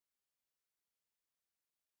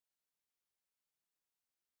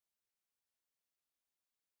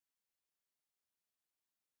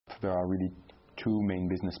there are really two main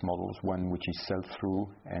business models, one which is sell-through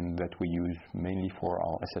and that we use mainly for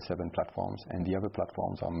our SS7 platforms, and the other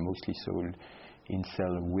platforms are mostly sold in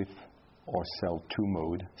sell with or sell to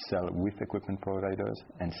mode, sell with equipment providers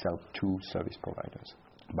and sell to service providers.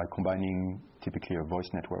 By combining typically a voice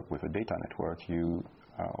network with a data network, you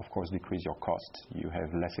of course decrease your costs. You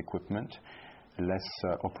have less equipment, less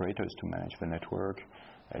operators to manage the network.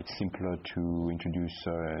 It's simpler to introduce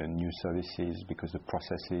new services because the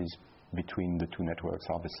processes between the two networks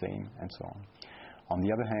are the same, and so on. On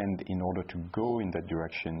the other hand, in order to go in that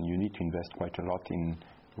direction, you need to invest quite a lot in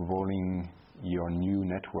rolling your new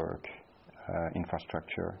network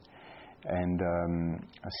infrastructure. And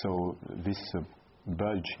so this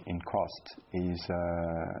bulge in cost is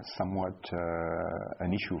somewhat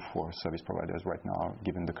an issue for service providers right now,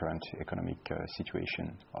 given the current economic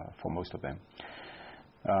situation for most of them.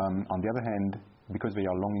 On the other hand, because they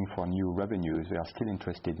are longing for new revenues, they are still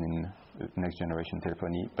interested in next generation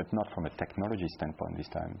telephony, but not from a technology standpoint this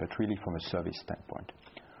time, but really from a service standpoint.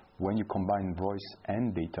 When you combine voice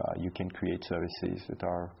and data, you can create services that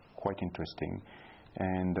are quite interesting,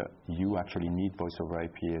 and you actually need voice over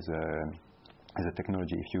IP as a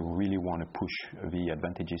technology if you really want to push the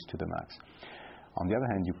advantages to the max. On the other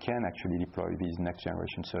hand, you can actually deploy these next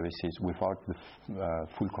generation services without the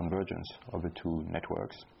full convergence of the two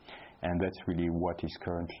networks, and that's really what is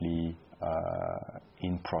currently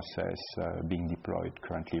in process being deployed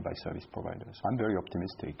currently by service providers. I'm very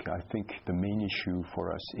optimistic. I think the main issue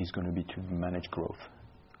for us is going to be to manage growth.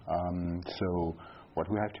 So what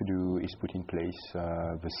we have to do is put in place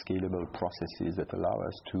the scalable processes that allow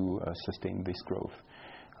us to sustain this growth.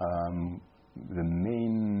 The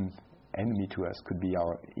main enemy to us could be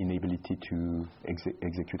our inability to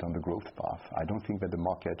execute on the growth path. I don't think that the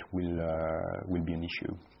market will be an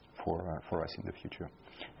issue for us in the future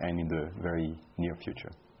and in the very near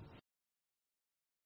future.